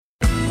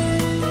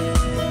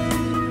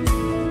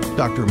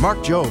Dr. Mark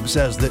Jobe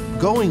says that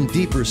going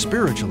deeper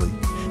spiritually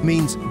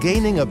means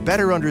gaining a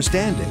better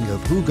understanding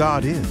of who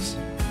God is.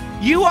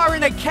 You are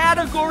in a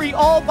category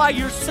all by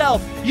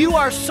yourself. You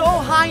are so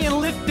high and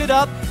lifted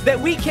up that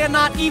we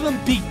cannot even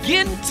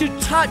begin to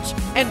touch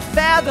and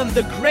fathom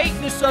the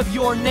greatness of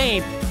your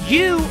name.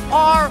 You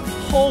are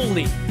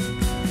holy.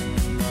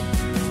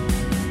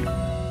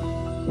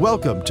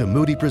 Welcome to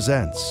Moody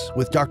Presents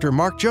with Dr.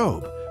 Mark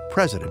Jobe,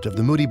 president of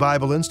the Moody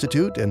Bible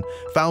Institute and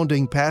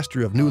founding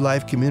pastor of New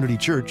Life Community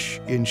Church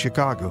in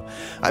Chicago.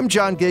 I'm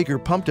John Gager,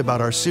 pumped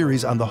about our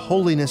series on the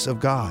holiness of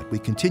God. We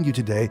continue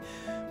today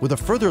with a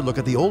further look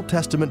at the Old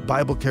Testament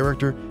Bible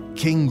character,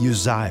 King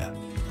Uzziah.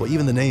 Well,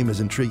 even the name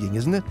is intriguing,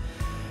 isn't it?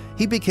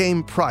 He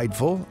became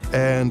prideful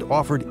and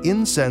offered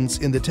incense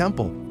in the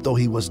temple, though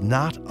he was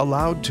not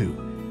allowed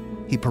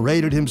to. He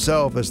paraded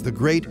himself as the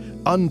great,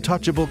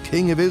 untouchable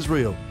king of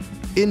Israel,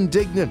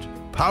 indignant,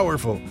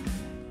 powerful.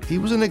 He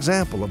was an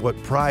example of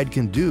what pride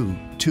can do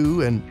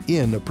to and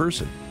in a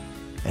person.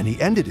 And he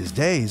ended his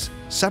days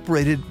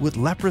separated with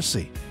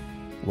leprosy.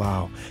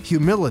 Wow,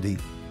 humility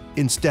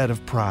instead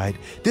of pride.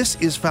 This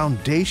is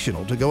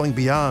foundational to going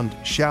beyond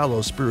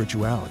shallow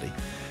spirituality.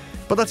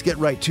 But let's get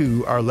right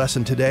to our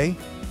lesson today.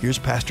 Here's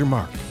Pastor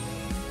Mark.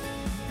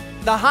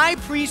 The high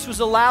priest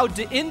was allowed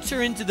to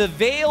enter into the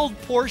veiled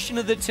portion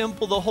of the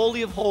temple, the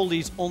Holy of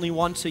Holies, only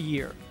once a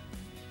year.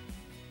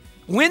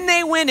 When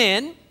they went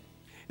in,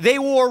 they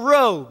wore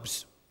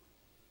robes.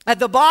 At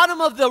the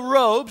bottom of the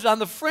robes, on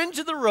the fringe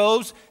of the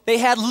robes, they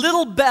had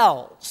little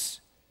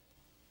bells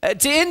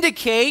to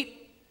indicate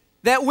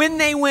that when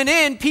they went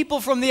in,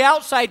 people from the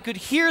outside could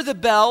hear the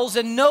bells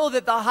and know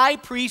that the high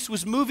priest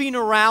was moving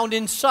around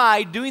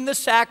inside, doing the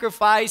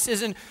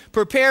sacrifices and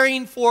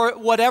preparing for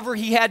whatever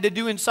he had to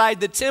do inside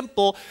the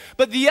temple.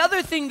 But the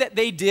other thing that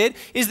they did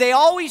is they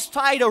always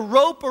tied a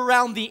rope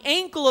around the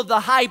ankle of the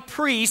high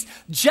priest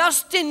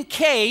just in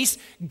case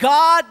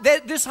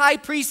that this high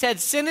priest had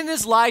sin in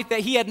his life, that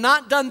he had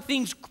not done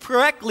things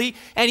correctly,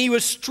 and he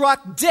was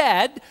struck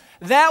dead.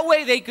 That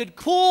way they could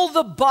pull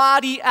the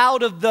body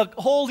out of the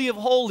Holy of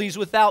Holies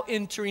without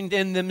entering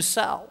in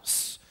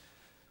themselves.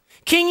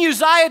 King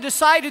Uzziah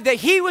decided that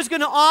he was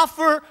going to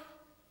offer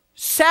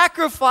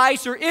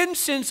sacrifice or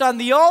incense on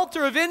the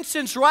altar of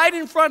incense right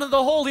in front of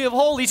the Holy of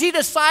Holies. He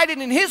decided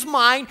in his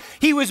mind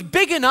he was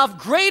big enough,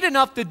 great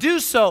enough to do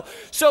so.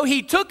 So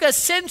he took a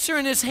censer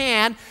in his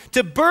hand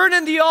to burn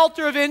in the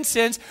altar of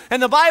incense.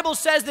 And the Bible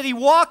says that he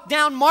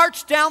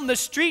marched down the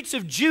streets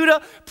of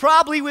Judah,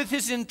 probably with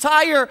his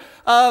entire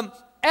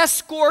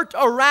escort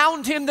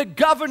around him, the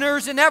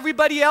governors and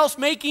everybody else,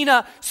 making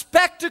a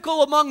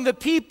spectacle among the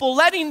people,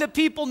 letting the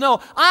people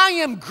know, I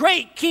am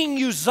great King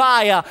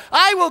Uzziah.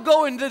 I will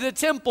go into the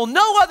temple.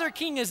 No other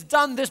king has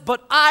done this,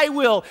 but I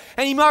will.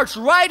 And he marched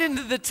right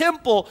into the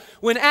temple.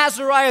 When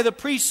Azariah the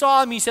priest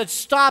saw him, he said,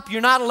 stop, you're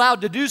not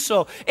allowed to do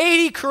so.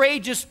 80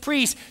 courageous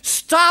priests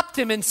stopped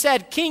him and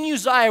said, King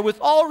Uzziah, with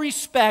all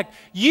respect,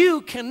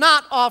 you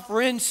cannot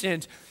offer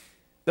incense.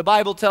 The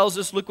Bible tells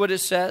us, look what it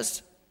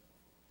says.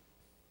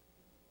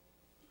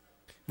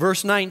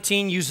 Verse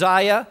 19,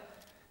 Uzziah,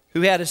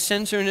 who had a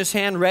censer in his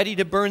hand ready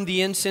to burn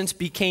the incense,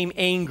 became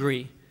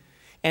angry.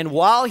 And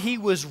while he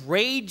was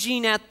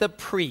raging at the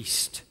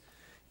priest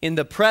in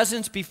the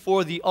presence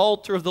before the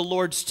altar of the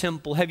Lord's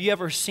temple, have you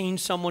ever seen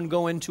someone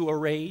go into a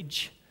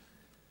rage?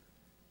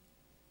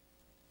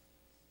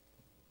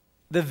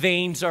 The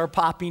veins are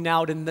popping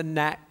out in the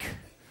neck.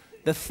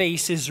 The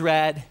face is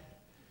red.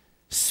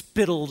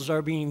 Spittles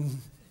are being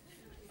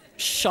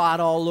shot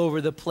all over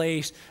the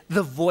place.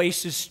 The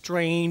voice is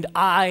strained,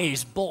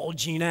 eyes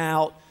bulging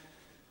out.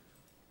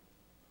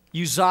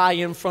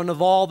 Uzziah in front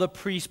of all the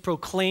priests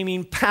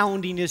proclaiming,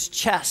 pounding his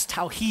chest,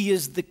 how he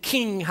is the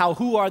king,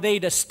 who are they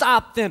to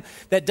stop them?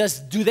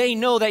 Do they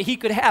know that he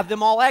could have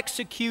them all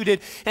executed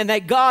and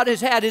that God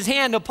has had his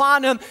hand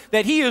upon him,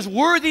 that he is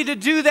worthy to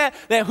do that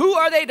who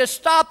are they to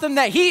stop them,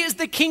 that he is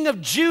the king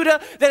of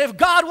Judah, that if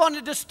God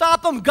wanted to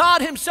stop him,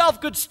 God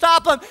himself could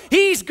stop him.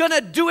 He's going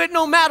to do it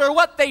no matter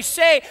what they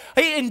say.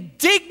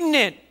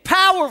 Indignant,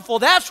 powerful,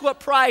 that's what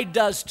pride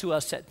does to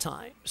us at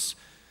times.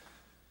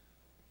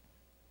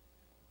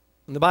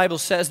 And the Bible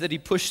says that he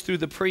pushed through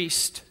the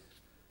priest.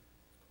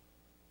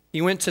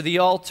 He went to the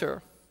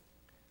altar.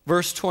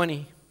 Verse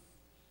 20.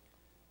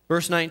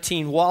 Verse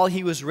 19. While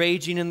he was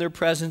raging in their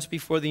presence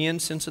before the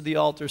incense of the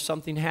altar,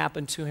 something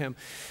happened to him.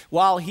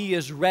 While he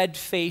is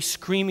red-faced,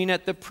 screaming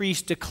at the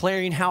priest,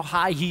 declaring how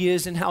high he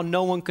is and how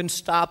no one can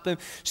stop him,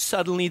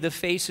 suddenly the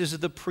faces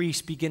of the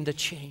priests begin to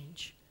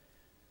change.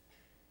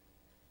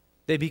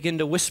 They begin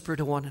to whisper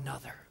to one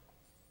another.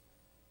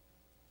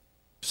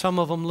 Some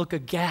of them look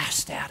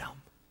aghast at him.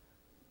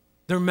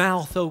 Their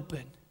mouth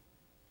open.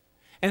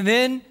 And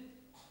then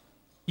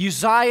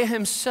Uzziah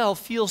himself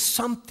feels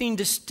something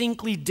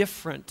distinctly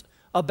different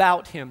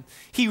about him.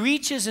 He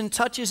reaches and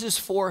touches his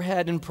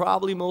forehead, and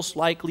probably most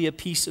likely a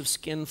piece of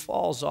skin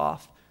falls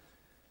off.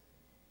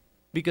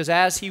 Because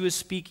as he was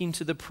speaking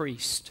to the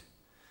priest,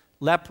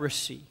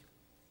 leprosy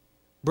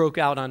broke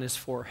out on his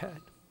forehead.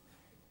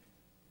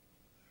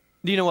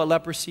 Do you know what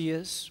leprosy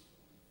is?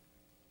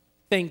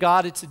 Thank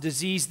God it's a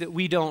disease that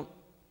we don't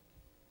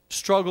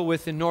struggle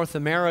with in North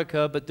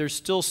America, but there's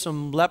still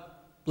some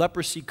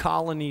leprosy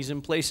colonies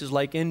in places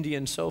like India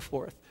and so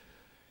forth.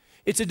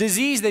 It's a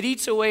disease that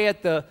eats away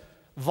at the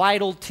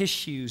vital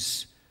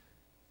tissues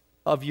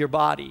of your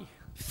body.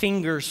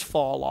 Fingers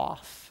fall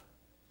off,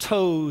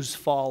 toes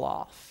fall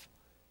off,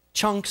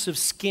 chunks of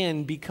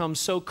skin become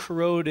so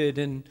corroded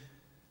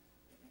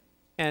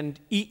and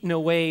eaten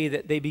away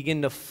that they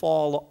begin to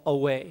fall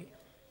away.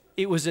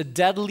 It was a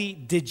deadly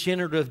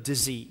degenerative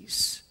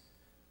disease.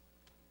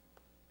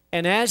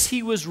 And as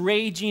he was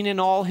raging in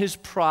all his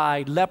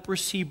pride,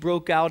 leprosy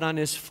broke out on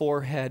his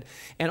forehead,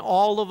 and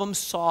all of them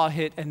saw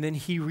it, and then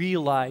he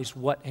realized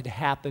what had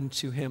happened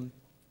to him.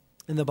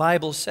 And the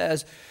Bible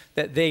says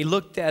that they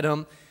looked at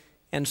him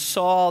and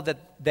saw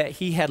that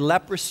he had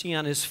leprosy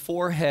on his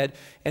forehead,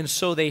 and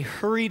so they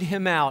hurried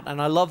him out. And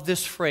I love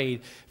this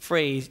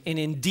phrase, and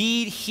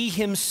indeed he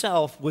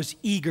himself was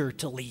eager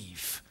to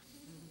leave.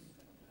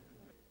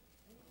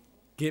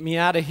 Get me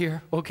out of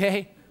here,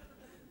 okay?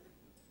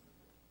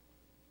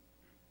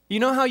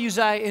 You know how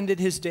Uzziah ended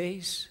his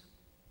days?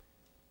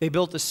 They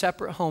built a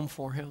separate home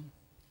for him.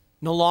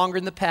 No longer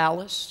in the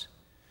palace.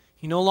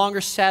 He no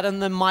longer sat on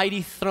the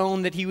mighty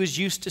throne that he was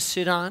used to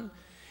sit on.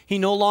 He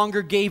no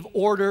longer gave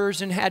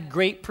orders and had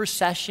great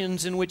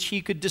processions in which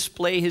he could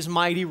display his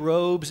mighty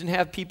robes and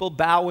have people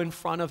bow in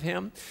front of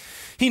him.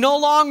 He no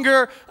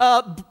longer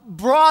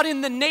brought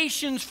in the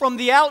nations from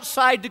the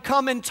outside to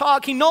come and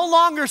talk. He no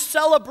longer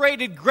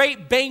celebrated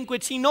great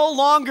banquets. He no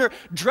longer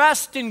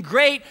dressed in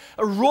great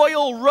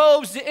royal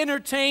robes to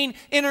entertain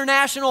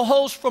international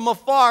hosts from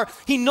afar.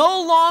 He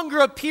no longer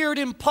appeared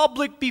in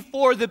public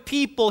before the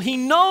people. He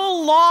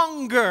no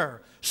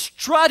longer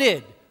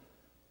strutted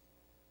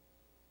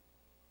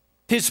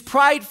his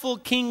prideful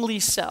kingly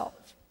self.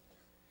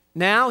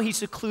 Now he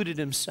secluded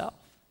himself.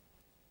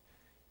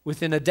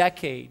 Within a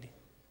decade,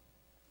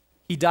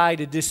 he died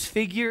a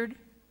disfigured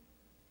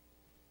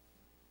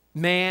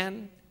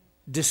man,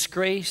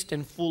 disgraced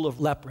and full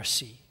of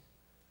leprosy.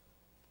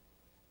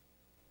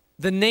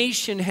 The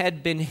nation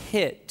had been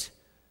hit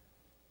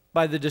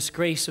by the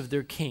disgrace of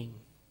their king.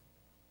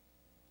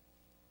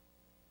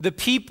 The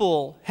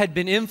people had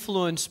been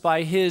influenced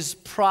by his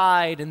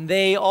pride, and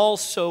they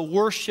also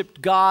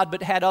worshiped God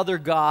but had other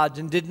gods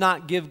and did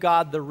not give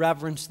God the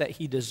reverence that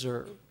he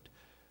deserved.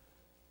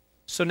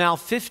 So now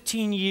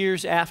 15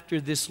 years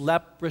after this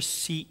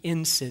leprosy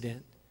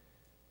incident,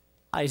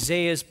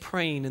 Isaiah is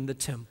praying in the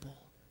temple.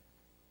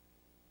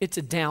 It's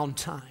a down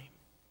time.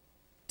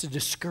 It's a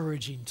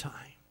discouraging time.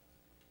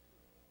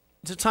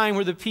 It's a time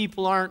where the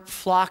people aren't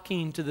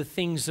flocking to the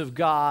things of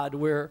God,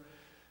 where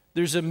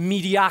there's a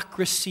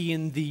mediocrity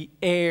in the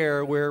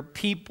air, where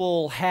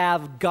people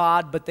have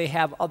God but they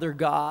have other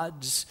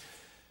gods.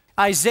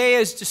 Isaiah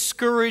is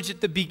discouraged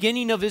at the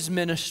beginning of his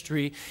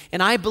ministry,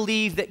 and I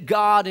believe that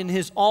God in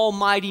his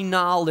almighty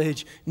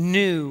knowledge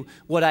knew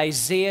what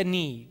Isaiah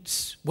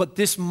needs. What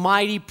this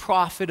mighty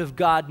prophet of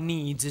God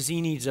needs is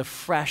he needs a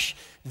fresh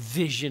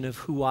vision of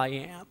who I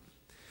am.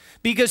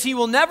 Because he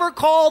will never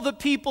call the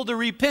people to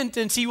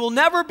repentance. He will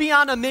never be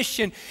on a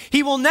mission.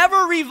 He will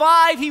never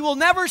revive. He will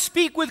never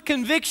speak with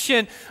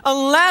conviction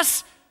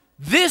unless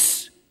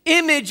this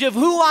image of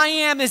who I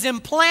am is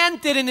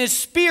implanted in his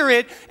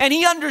spirit and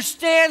he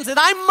understands that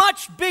I'm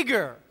much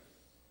bigger,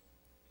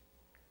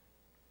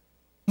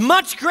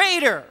 much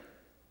greater,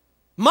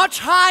 much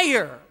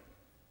higher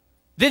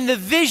than the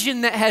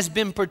vision that has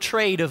been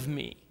portrayed of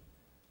me.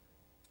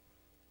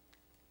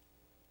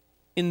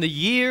 In the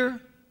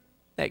year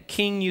that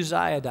King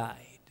Uzziah died,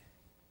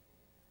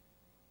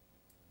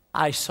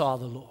 I saw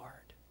the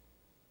Lord,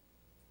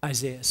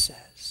 Isaiah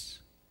says.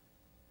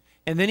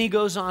 And then he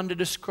goes on to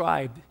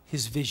describe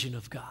his vision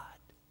of God.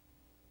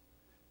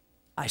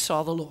 I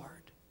saw the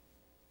Lord.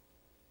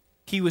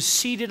 He was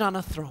seated on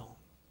a throne,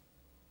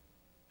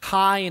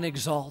 high and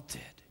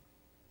exalted.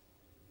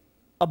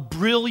 A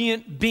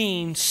brilliant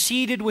being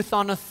seated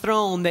within a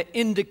throne that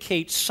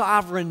indicates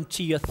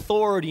sovereignty,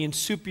 authority, and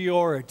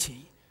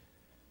superiority.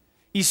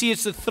 You see,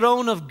 it's the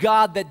throne of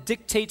God that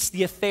dictates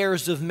the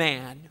affairs of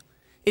man.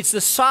 It's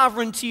the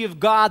sovereignty of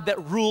God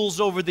that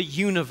rules over the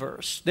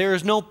universe. There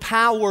is no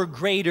power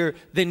greater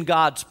than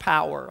God's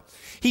power.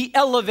 He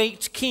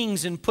elevates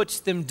kings and puts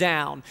them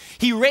down.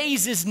 He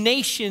raises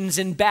nations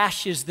and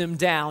bashes them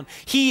down.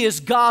 He is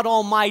God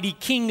Almighty,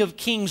 King of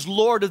kings,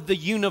 Lord of the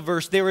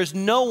universe. There is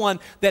no one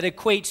that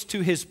equates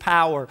to his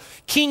power.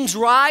 Kings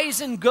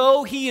rise and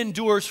go. He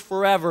endures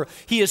forever.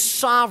 He is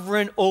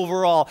sovereign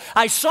over all.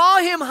 I saw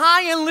him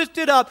high and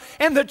lifted up,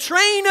 and the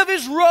train of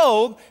his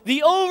robe,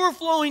 the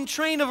overflowing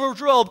train of his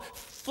robe,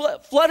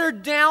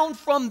 fluttered down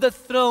from the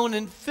throne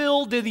and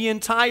filled the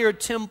entire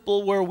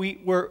temple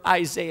where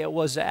Isaiah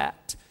was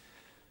at.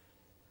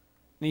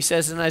 And he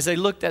says, and as I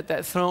looked at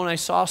that throne, I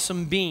saw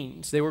some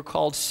beings. They were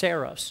called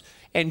seraphs,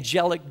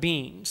 angelic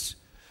beings.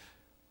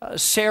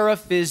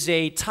 Seraph is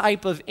a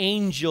type of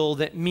angel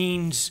that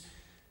means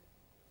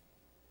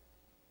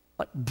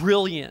like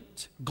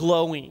brilliant,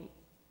 glowing.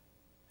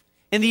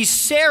 And these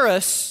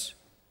seraphs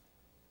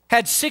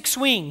had 6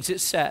 wings, it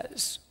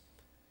says.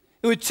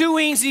 With two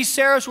wings, these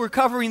seraphs were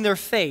covering their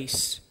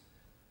face,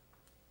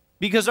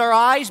 because our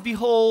eyes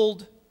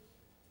behold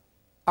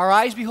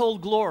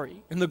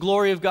glory, and the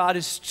glory of God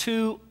is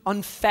too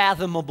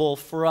unfathomable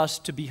for us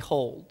to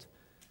behold.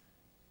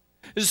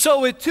 So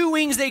with two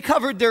wings they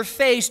covered their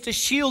face to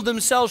shield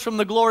themselves from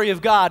the glory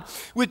of God.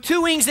 With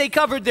two wings they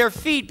covered their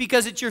feet,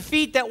 because it's your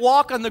feet that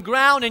walk on the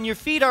ground, and your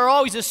feet are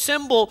always a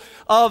symbol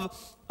of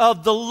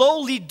the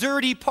lowly,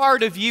 dirty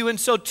part of you. And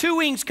so two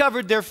wings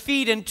covered their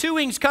feet, and two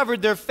wings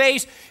covered their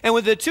face, and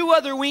with the two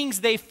other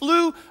wings they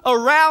flew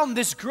around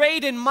this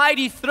great and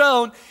mighty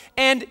throne,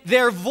 and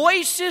their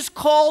voices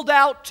called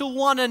out to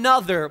one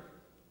another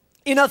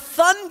in a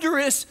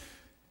thunderous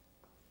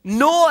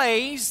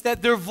noise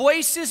that their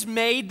voices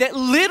made that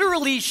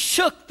literally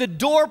shook the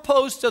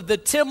doorpost of the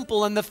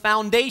temple and the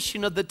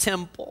foundation of the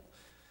temple.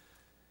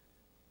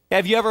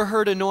 Have you ever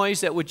heard a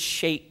noise that would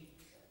shake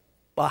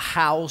a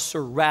house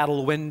or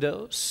rattle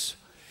windows?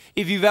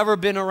 If you've ever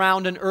been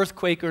around an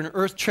earthquake or an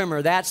earth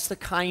tremor, that's the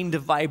kind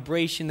of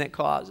vibration that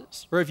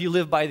causes. Or if you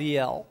live by the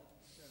L.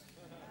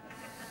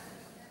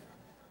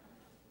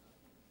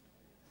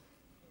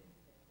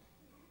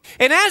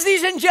 And as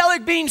these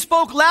angelic beings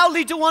spoke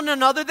loudly to one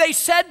another, they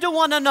said to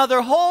one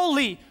another,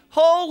 "Holy,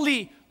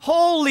 holy,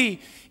 holy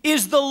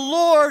is the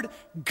Lord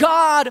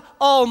God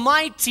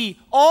Almighty.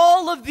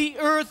 All of the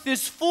earth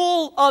is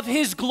full of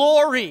His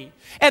glory."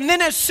 And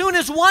then as soon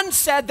as one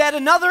said that,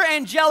 another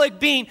angelic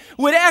being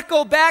would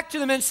echo back to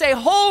them and say,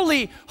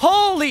 "Holy,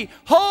 holy,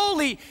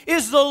 holy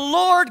is the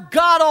Lord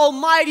God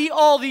Almighty.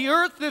 All the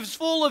earth is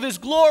full of His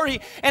glory."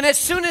 And as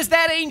soon as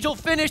that angel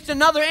finished,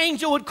 another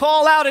angel would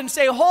call out and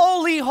say,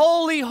 "Holy,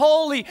 holy,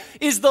 holy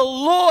is the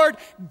Lord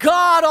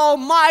God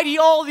Almighty.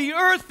 All the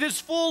earth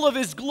is full of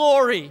His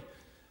glory."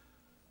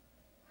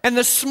 And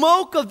the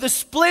smoke of the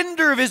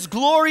splendor of His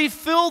glory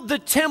filled the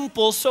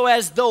temple, so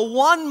as though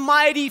one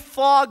mighty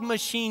fog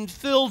machine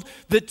filled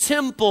the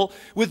temple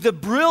with the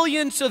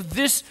brilliance of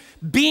this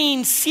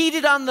being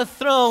seated on the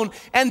throne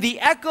and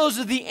the echoes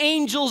of the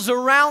angels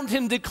around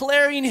Him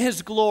declaring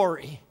His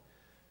glory.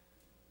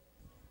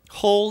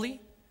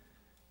 Holy?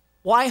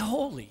 Why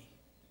holy?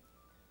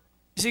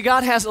 You see,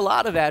 God has a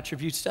lot of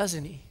attributes,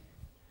 doesn't He?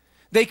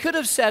 They could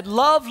have said,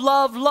 "Love,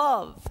 love,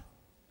 love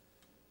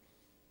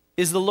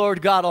is the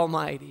Lord God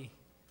Almighty."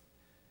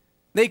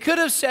 They could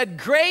have said,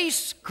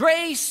 "Grace,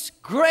 grace,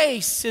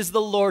 grace is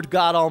the Lord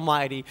God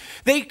Almighty."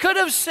 They could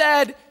have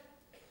said,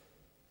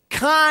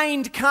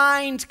 "Kind,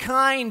 kind,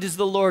 kind is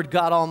the Lord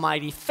God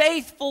Almighty.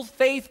 Faithful,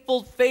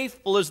 faithful,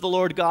 faithful is the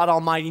Lord God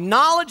Almighty.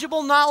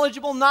 Knowledgeable,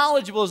 knowledgeable,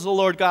 knowledgeable is the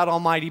Lord God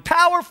Almighty.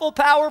 Powerful,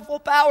 powerful,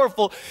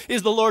 powerful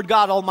is the Lord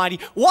God Almighty."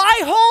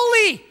 Why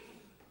holy?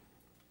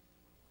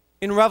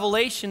 In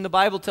Revelation, the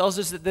Bible tells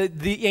us that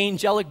the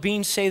angelic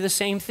beings say the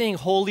same thing.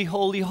 Holy,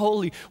 holy,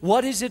 holy.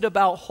 What is it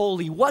about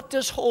holy? What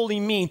does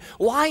holy mean?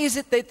 Why is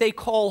it that they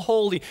call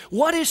holy?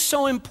 What is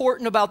so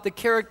important about the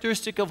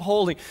characteristic of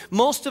holy?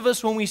 Most of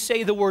us, when we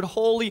say the word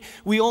holy,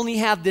 we only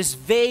have this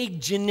vague,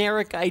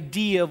 generic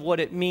idea of what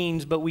it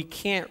means, but we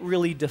can't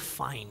really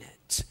define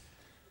it.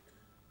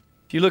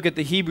 If you look at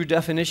the Hebrew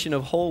definition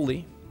of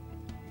holy,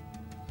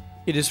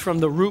 it is from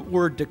the root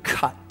word to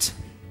cut.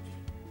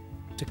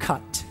 To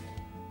cut.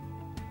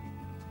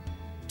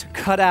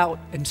 Cut out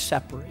and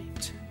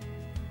separate.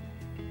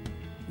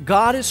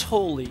 God is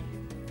holy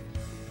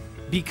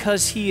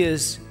because He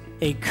is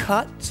a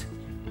cut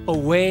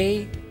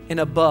away and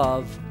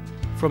above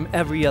from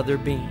every other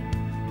being.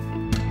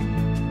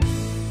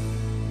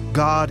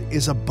 God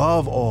is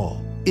above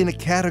all, in a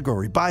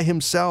category by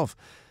Himself.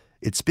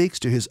 It speaks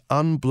to His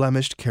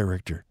unblemished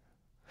character.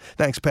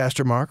 Thanks,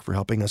 Pastor Mark, for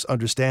helping us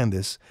understand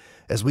this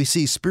as we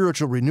see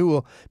spiritual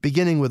renewal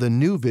beginning with a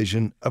new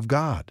vision of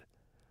God.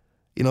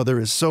 You know, there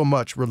is so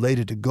much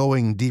related to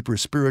going deeper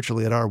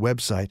spiritually at our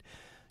website.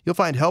 You'll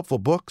find helpful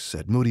books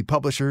at Moody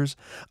Publishers,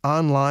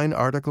 online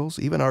articles,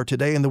 even our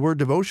Today in the Word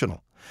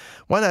devotional.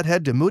 Why not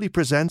head to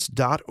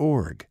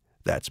moodypresents.org?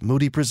 That's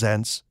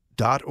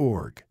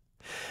moodypresents.org.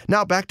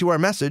 Now back to our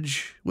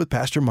message with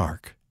Pastor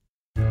Mark.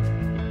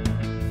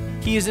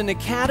 He is in a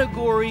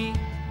category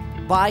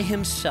by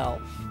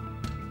Himself.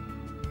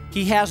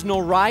 He has no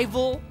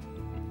rival.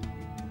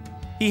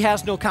 He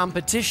has no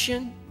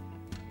competition.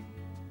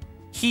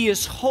 He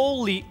is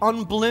holy,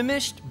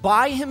 unblemished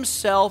by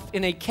Himself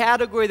in a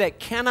category that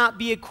cannot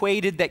be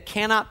equated, that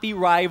cannot be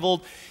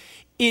rivaled.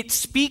 It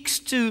speaks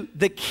to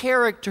the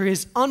character,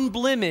 His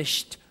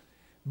unblemished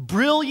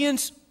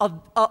brilliance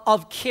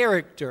of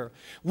character.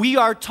 We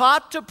are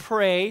taught to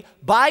pray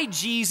by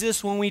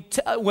Jesus when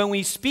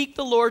we speak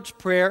the Lord's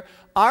Prayer,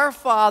 "Our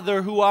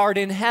Father who art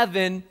in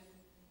heaven,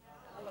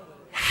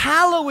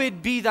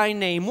 hallowed be thy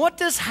name." What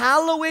does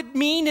hallowed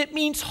mean? It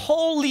means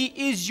holy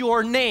is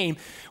your name.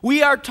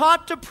 We are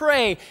taught to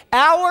pray,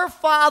 "Our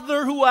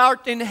Father who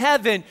art in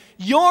heaven,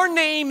 your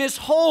name is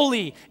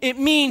holy." It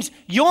means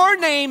your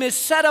name is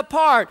set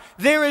apart.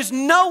 There is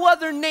no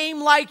other name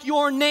like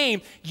your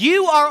name.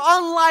 You are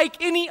unlike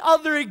any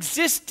other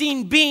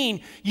existing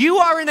being. You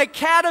are in a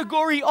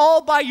category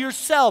all by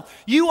yourself.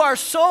 You are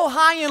so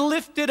high and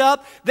lifted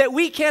up that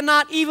we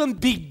cannot even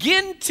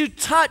begin to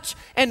touch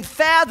and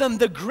fathom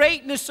the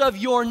greatness of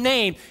your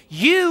name.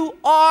 You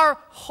are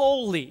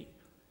holy.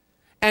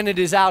 And it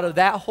is out of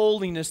that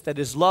holiness that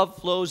His love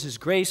flows, His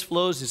grace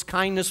flows, His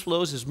kindness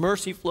flows, His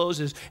mercy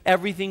flows,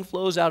 everything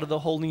flows out of the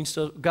holiness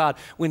of God.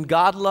 When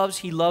God loves,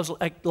 He loves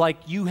like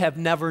you have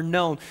never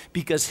known,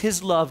 because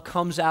His love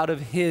comes out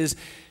of His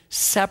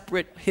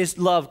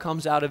love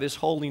comes out of His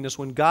holiness.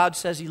 When God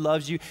says He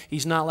loves you,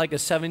 He's not like a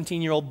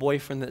 17-year-old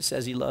boyfriend that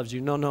says He loves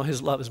you. No,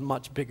 His love is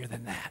much bigger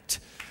than that.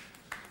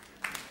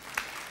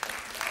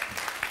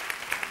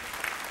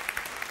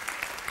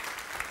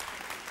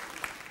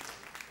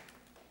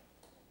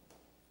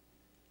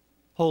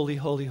 Holy,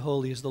 holy,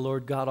 holy is the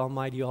Lord God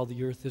Almighty. All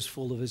the earth is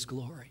full of His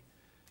glory.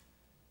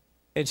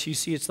 And so you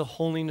see, it's the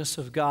holiness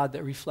of God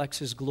that reflects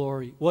His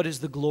glory. What is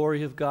the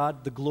glory of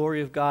God? The glory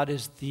of God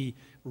is the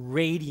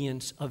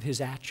radiance of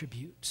His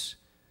attributes.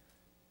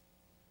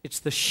 It's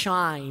the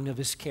shine of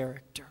His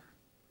character.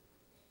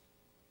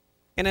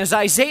 And as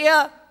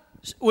Isaiah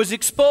was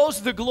exposed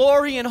to the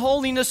glory and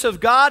holiness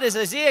of God, as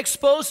Isaiah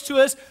exposed to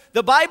us,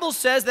 the Bible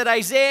says that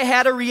Isaiah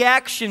had a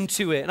reaction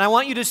to it. And I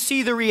want you to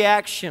see the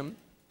reaction.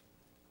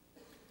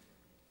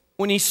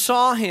 When he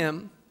saw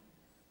Him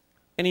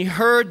and he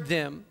heard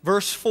them,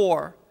 verse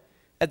 4,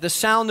 at the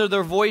sound of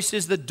their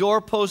voices, the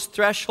doorpost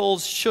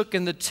thresholds shook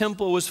and the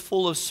temple was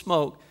full of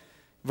smoke.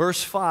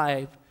 Verse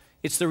 5,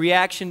 it's the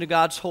reaction to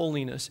God's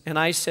holiness. And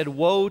I said,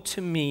 "Woe to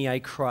me," I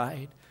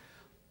cried.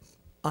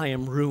 "I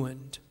am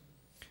ruined.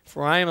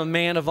 For I am a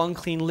man of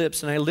unclean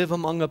lips, and I live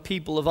among a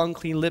people of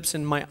unclean lips,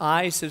 and my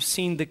eyes have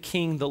seen the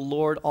King, the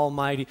Lord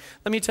Almighty."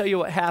 Let me tell you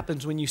what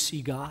happens when you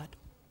see God.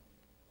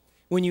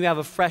 When you have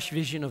a fresh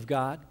vision of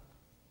God.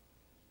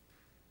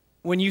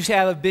 When you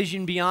have a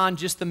vision beyond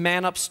just the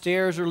man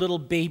upstairs or little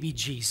baby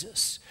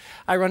Jesus.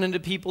 I run into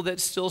people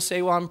that still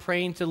say, "Well, I'm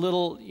praying to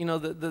little,"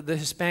 the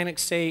Hispanics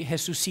say,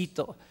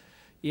 "Jesucito,"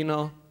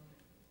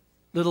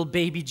 little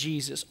baby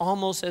Jesus.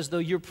 Almost as though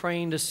you're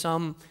praying to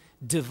some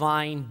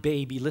divine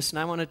baby. Listen,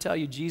 I want to tell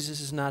you,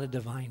 Jesus is not a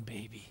divine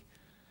baby.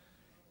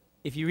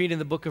 If you read in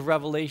the book of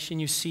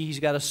Revelation, you see He's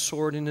got a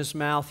sword in His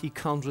mouth. He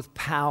comes with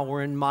power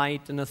and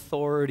might and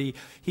authority.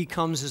 He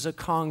comes as a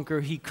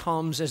conqueror. He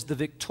comes as the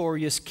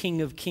victorious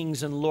King of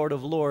kings and Lord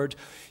of lords.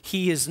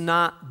 He is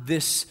not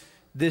this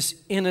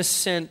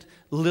innocent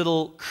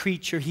little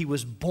creature. He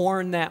was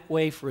born that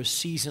way for a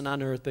season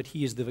on earth, but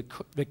He is the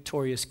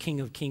victorious King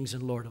of kings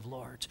and Lord of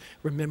lords.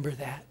 Remember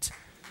that.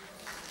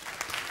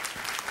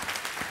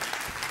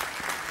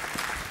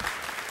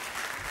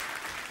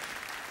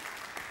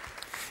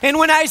 And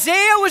when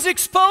Isaiah was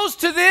exposed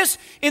to this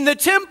in the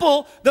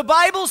temple, the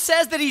Bible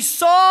says that he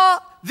saw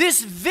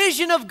this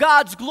vision of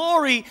God's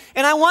glory,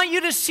 and I want you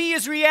to see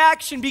his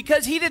reaction,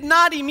 because he did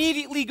not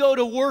immediately go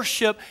to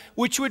worship,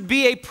 which would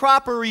be a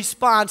proper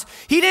response.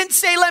 He didn't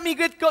say, "Let me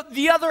get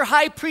the other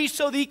high priest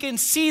so that he can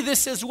see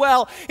this as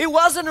well." It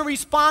wasn't a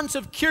response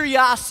of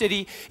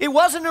curiosity. It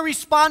wasn't a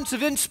response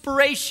of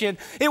inspiration.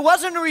 It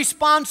wasn't a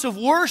response of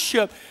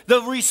worship.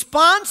 The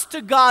response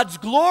to God's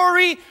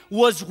glory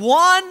was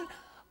one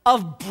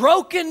of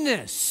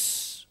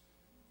brokenness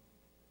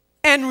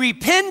and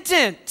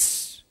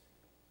repentance.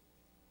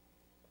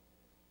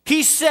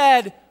 He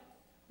said,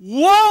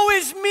 "Woe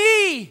is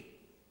me,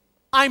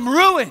 I'm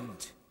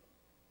ruined."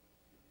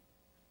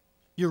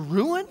 You're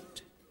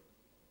ruined?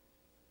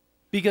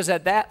 Because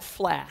at that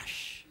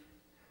flash,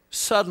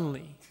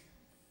 suddenly,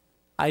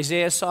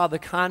 Isaiah saw the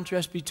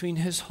contrast between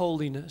His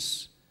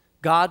holiness,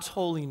 God's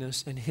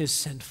holiness, and his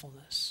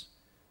sinfulness.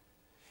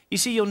 You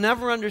see, you'll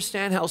never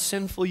understand how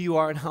sinful you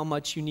are and how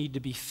much you need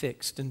to be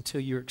fixed until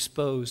you're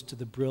exposed to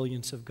the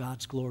brilliance of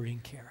God's glory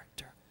and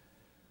character.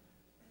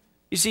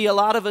 You see, a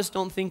lot of us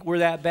don't think we're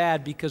that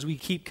bad because we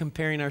keep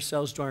comparing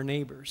ourselves to our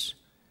neighbors.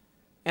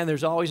 And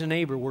there's always a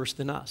neighbor worse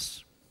than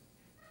us.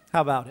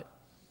 How about it?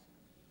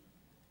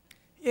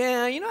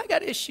 "Yeah, I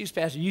got issues,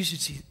 Pastor. You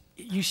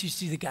should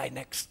see the guy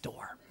next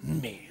door.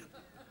 Man.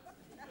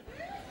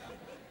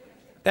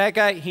 That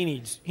guy, he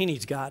needs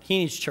God. He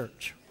needs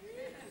church.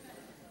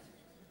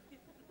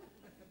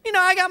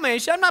 I got my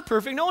issues. I'm not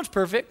perfect. No one's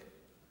perfect.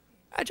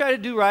 I try to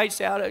do right,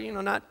 stay out of,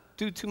 not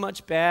do too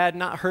much bad,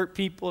 not hurt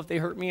people if they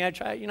hurt me. I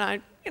try,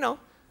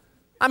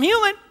 I'm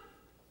human."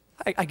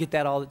 I get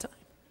that all the time.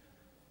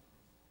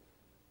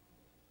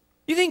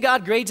 You think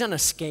God grades on a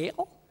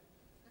scale?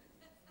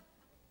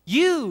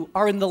 You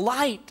are in the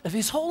light of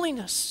His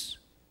holiness.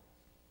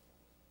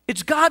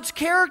 It's God's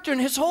character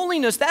and His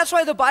holiness. That's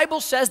why the Bible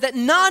says that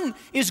none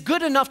is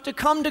good enough to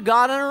come to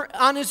God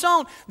on his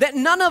own. That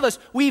none of us,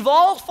 we've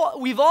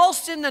all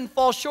sinned and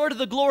fall short of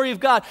the glory of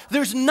God.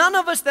 There's none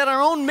of us that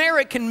our own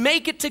merit can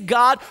make it to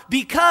God,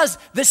 because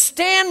the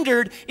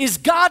standard is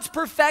God's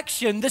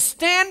perfection. The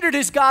standard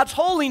is God's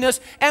holiness,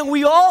 and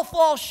we all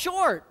fall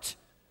short.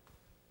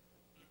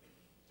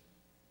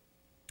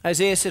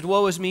 Isaiah said,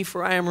 "Woe is me,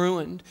 for I am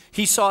ruined."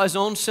 He saw his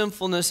own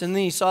sinfulness, and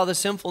then he saw the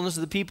sinfulness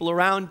of the people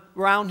around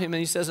him, and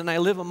he says, "And I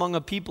live among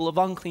a people of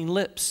unclean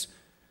lips."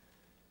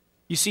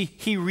 You see,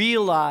 he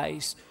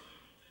realized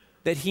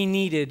that he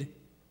needed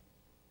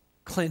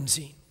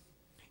cleansing.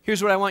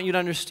 Here's what I want you to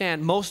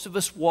understand. Most of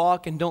us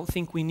walk and don't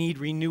think we need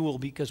renewal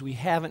because we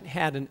haven't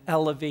had an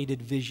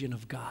elevated vision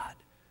of God.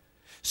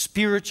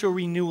 Spiritual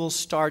renewal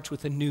starts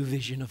with a new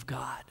vision of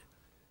God.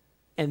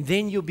 And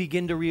then you'll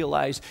begin to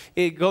realize,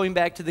 going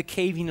back to the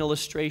caving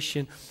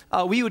illustration,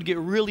 we would get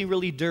really,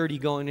 really dirty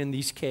going in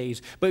these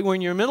caves. But when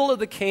you're in the middle of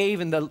the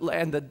cave and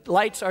the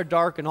lights are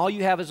dark and all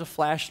you have is a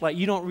flashlight,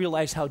 you don't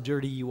realize how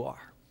dirty you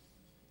are.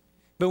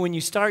 But when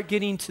you start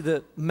getting to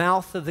the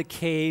mouth of the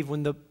cave,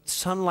 when the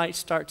sunlight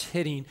starts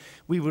hitting,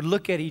 we would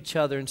look at each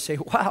other and say,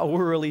 "Wow,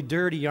 we're really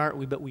dirty, aren't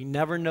we?" But we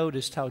never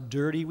noticed how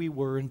dirty we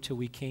were until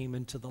we came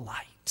into the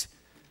light.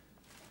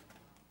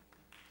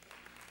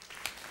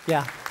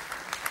 Yeah.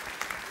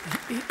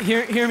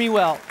 Hear me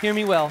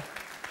well.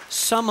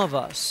 Some of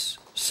us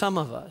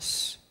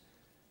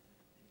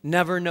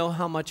never know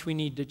how much we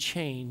need to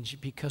change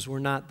because we're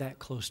not that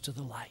close to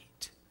the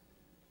light.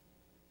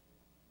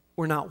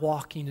 We're not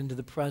walking into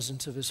the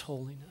presence of His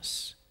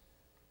holiness.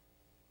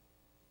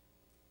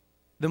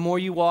 The more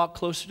you walk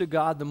closer to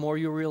God, the more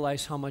you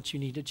realize how much you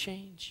need to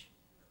change.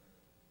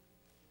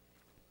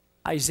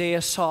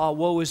 Isaiah saw,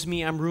 "Woe is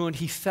me, I'm ruined."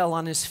 He fell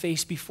on his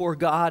face before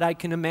God. I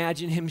can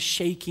imagine him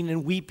shaking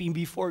and weeping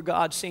before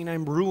God, saying,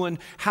 "I'm ruined.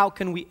 How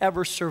can we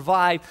ever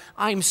survive?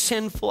 I'm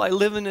sinful. I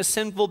live in a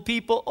sinful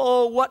people.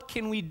 Oh, what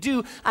can we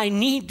do? I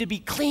need to be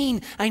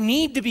clean. I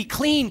need to be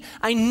clean.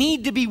 I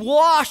need to be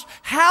washed.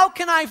 How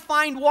can I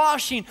find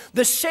washing?"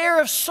 The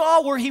seraph saw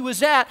where he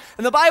was at,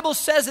 and the Bible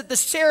says that the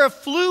seraph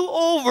flew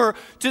over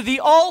to the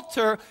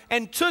altar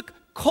and took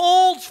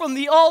coals from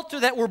the altar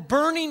that were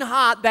burning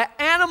hot, that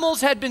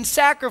animals had been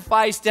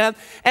sacrificed in,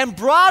 and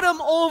brought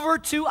them over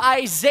to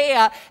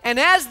Isaiah. And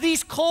as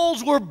these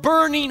coals were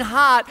burning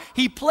hot,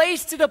 he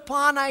placed it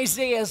upon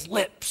Isaiah's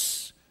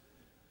lips.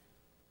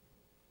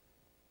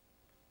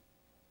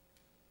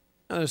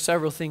 Now, there's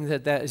several things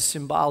that is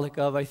symbolic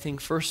of. I think,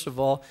 first of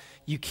all,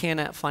 you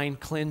cannot find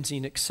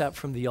cleansing except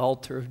from the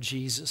altar of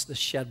Jesus, the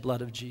shed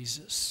blood of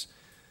Jesus.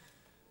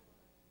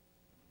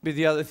 But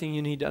the other thing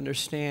you need to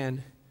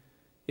understand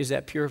is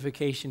that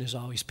purification is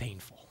always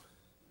painful.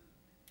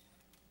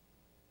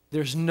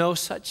 There's no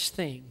such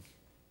thing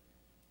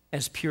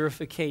as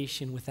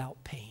purification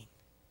without pain.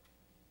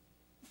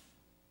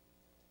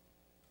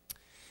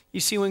 You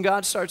see, when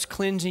God starts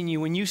cleansing you,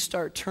 when you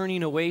start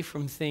turning away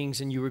from things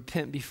and you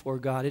repent before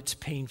God, it's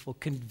painful.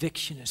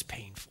 Conviction is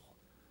painful.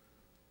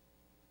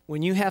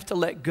 When you have to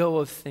let go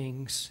of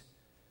things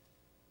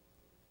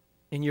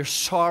and your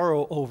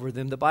sorrow over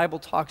them, the Bible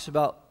talks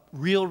about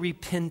real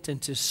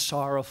repentance is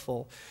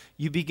sorrowful.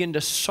 You begin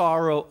to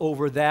sorrow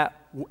over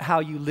that,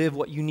 how you live,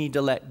 what you need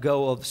to let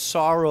go of,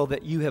 sorrow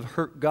that you have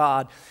hurt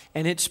God,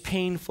 and it's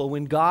painful.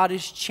 When God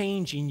is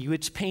changing you,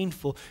 it's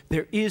painful.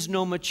 There is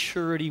no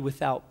maturity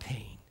without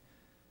pain.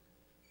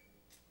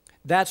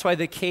 That's why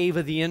the cave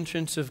of the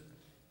entrance of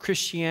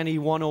Christianity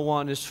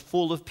 101 is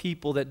full of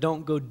people that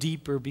don't go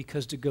deeper,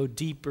 because to go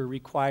deeper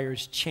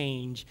requires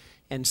change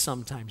and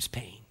sometimes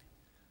pain.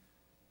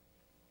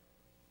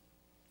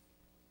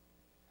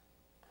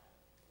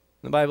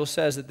 The Bible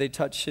says that they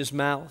touched his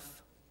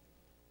mouth.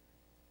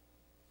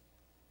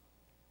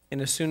 And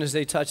as soon as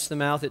they touched the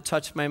mouth, it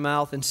touched my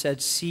mouth and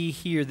said, "See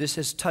here, this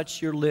has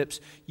touched your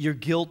lips. Your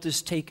guilt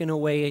is taken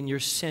away and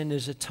your sin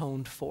is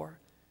atoned for."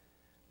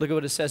 Look at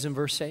what it says in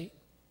verse 8.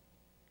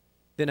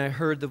 "Then I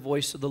heard the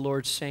voice of the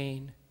Lord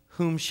saying,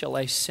 'Whom shall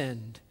I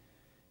send,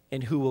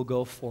 and who will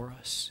go for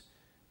us?'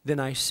 Then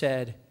I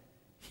said,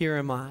 'Here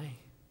am I,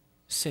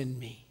 send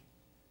me.'"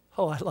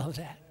 Oh, I love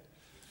that.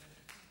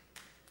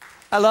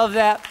 I love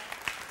that.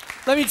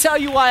 Let me tell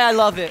you why I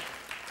love it.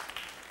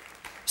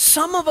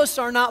 Some of us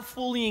are not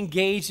fully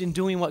engaged in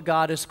doing what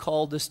God has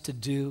called us to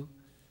do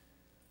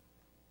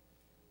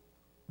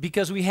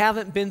because we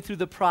haven't been through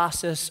the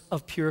process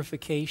of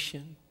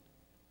purification.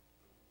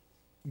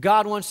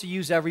 God wants to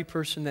use every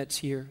person that's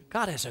here.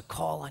 God has a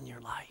call on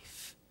your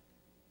life.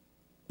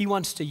 He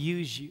wants to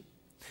use you.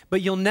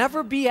 But you'll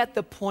never be at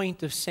the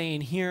point of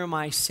saying, "Here am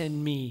I,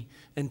 send me,"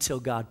 until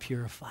God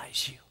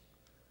purifies you.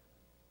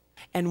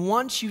 And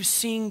once you've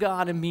seen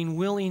God and been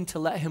willing to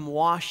let Him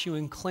wash you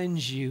and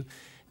cleanse you,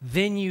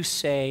 then you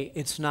say,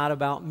 "It's not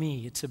about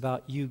me, it's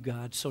about you,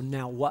 God. So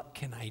now what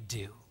can I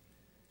do?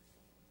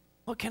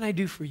 What can I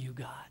do for you,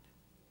 God?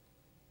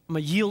 I'm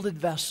a yielded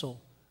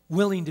vessel,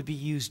 willing to be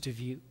used of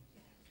you."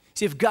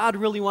 See, if God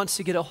really wants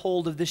to get a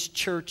hold of this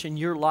church and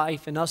your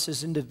life and us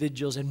as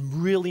individuals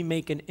and really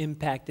make an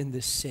impact in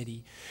this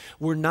city,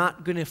 we're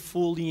not going to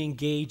fully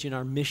engage in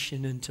our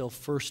mission until,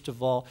 first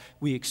of all,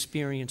 we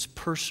experience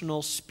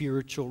personal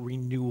spiritual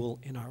renewal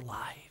in our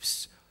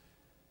lives.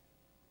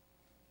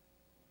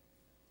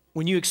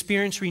 When you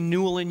experience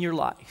renewal in your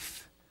life,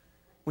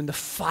 when the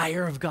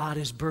fire of God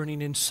is burning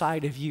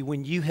inside of you,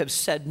 when you have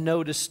said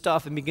no to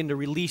stuff and begin to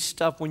release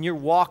stuff, when you're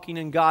walking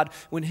in God,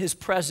 when His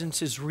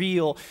presence is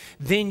real,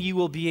 then you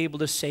will be able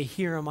to say,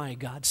 here am I,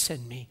 God,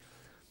 send me.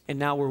 And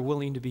now we're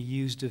willing to be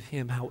used of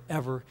Him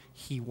however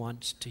He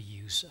wants to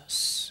use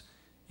us.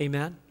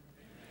 Amen?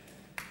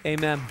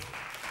 Amen.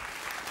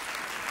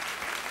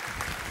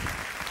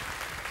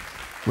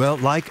 Well,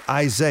 like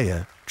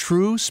Isaiah,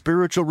 true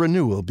spiritual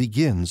renewal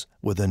begins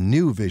with a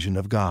new vision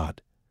of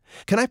God.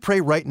 Can I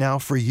pray right now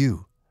for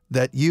you,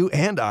 that you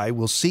and I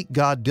will seek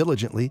God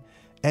diligently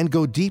and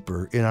go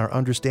deeper in our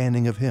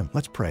understanding of Him?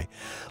 Let's pray.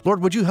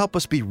 Lord, would you help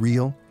us be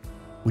real?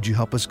 Would you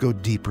help us go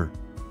deeper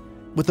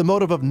with the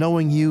motive of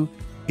knowing you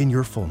in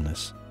your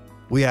fullness?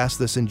 We ask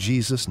this in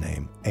Jesus'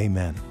 name.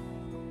 Amen.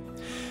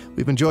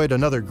 We've enjoyed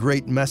another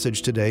great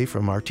message today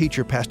from our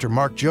teacher, Pastor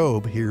Mark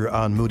Jobe, here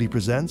on Moody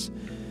Presents.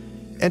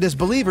 And as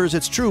believers,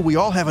 it's true, we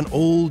all have an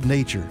old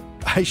nature.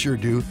 I sure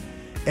do.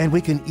 And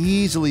we can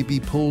easily be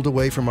pulled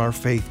away from our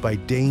faith by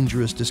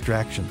dangerous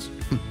distractions.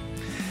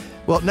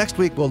 Well, next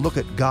week we'll look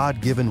at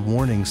God-given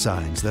warning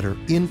signs that are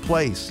in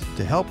place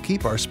to help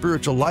keep our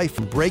spiritual life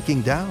from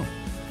breaking down.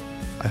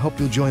 I hope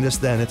you'll join us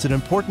then. It's an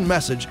important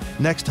message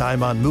next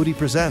time on Moody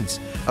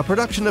Presents, a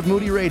production of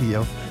Moody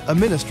Radio, a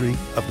ministry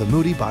of the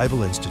Moody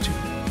Bible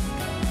Institute.